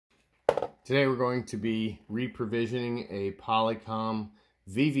Today we're going to be reprovisioning a Polycom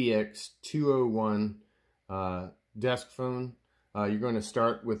VVX201 desk phone. You're going to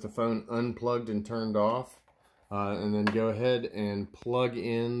start with the phone unplugged and turned off, and then go ahead and plug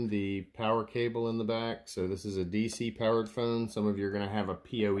in the power cable in the back. So this is a DC powered phone. Some of you are going to have a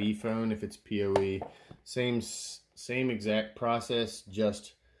PoE phone. If it's PoE, same exact process,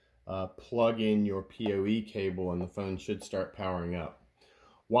 just plug in your PoE cable and the phone should start powering up.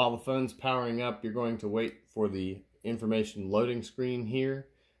 While the phone's powering up, you're going to wait for the information loading screen here.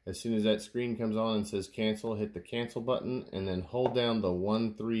 As soon as that screen comes on and says cancel, hit the cancel button and then hold down the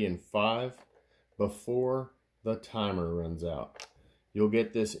 1, 3, and 5 before the timer runs out. You'll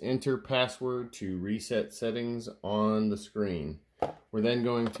get this enter password to reset settings on the screen. We're then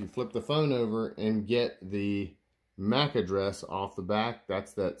going to flip the phone over and get the MAC address off the back.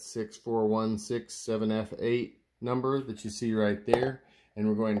 That's that 64167F8 number that you see right there. And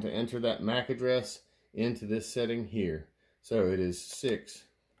we're going to enter that MAC address into this setting here. So it is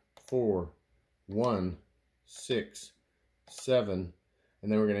 64167,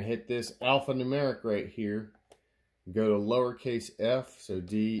 and then we're going to hit this alphanumeric right here. Go to lowercase f, so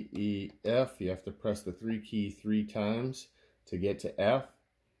D, E, F. You have to press the 3 key 3 times to get to F.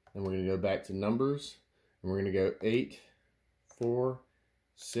 And we're going to go back to numbers, and we're going to go 8, 4,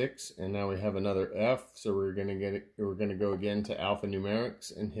 6, and now we have another F, so we're going to go again to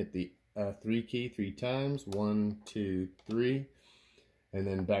alphanumerics and hit the 3 key 3 times, 1, 2, 3, and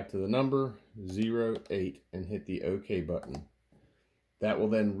then back to the number 0, 8, and hit the OK button. That will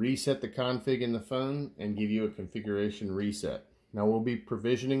then reset the config in the phone and give you a configuration reset. Now we'll be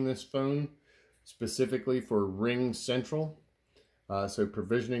provisioning this phone specifically for Ring Central. So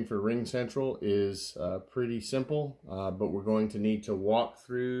provisioning for Ring Central is pretty simple, but we're going to need to walk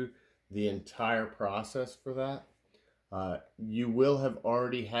through the entire process for that. You will have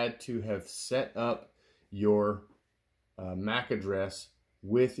already had to have set up your MAC address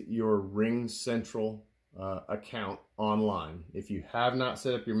with your Ring Central account online. If you have not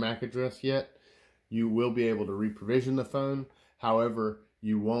set up your MAC address yet, you will be able to reprovision the phone. However,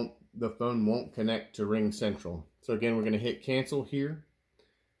 the phone won't connect to Ring Central. So again, we're going to hit cancel here.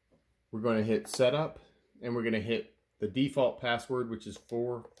 We're going to hit setup, and we're going to hit the default password, which is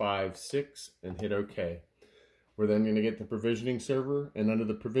 456, and hit OK. We're then going to get the provisioning server, and under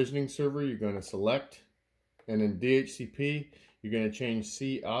the provisioning server, you're going to select, and in DHCP, you're going to change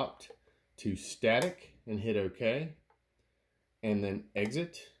copt to static and hit OK, and then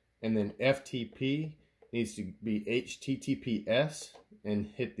exit, and then FTP needs to be HTTPS and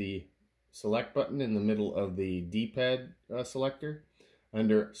hit the select button in the middle of the D-pad selector.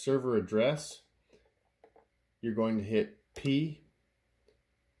 Under server address, you're going to hit two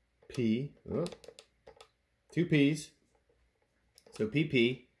P's, so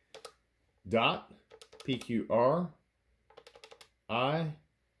PP dot PQR I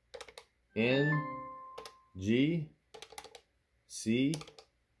N G C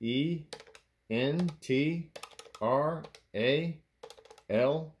E N T R A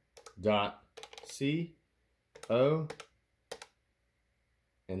L dot C O,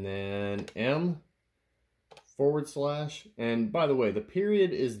 and then M /, and by the way, the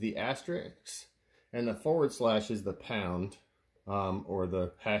period is the asterisk and the / is the pound or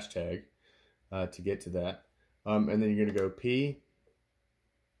the hashtag to get to that, and then you're going to go P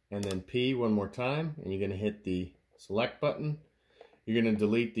and then P one more time, and you're going to hit the select button. You're going to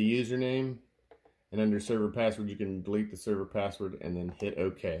delete the username, and under server password you can delete the server password and then hit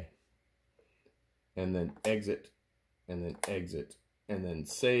OK, and then exit, and then exit, and then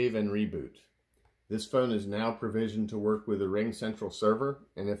save and reboot. This phone is now provisioned to work with a Ring Central server,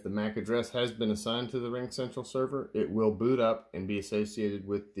 and if the MAC address has been assigned to the Ring Central server, it will boot up and be associated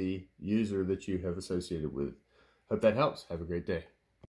with the user that you have associated with. Hope that helps. Have a great day.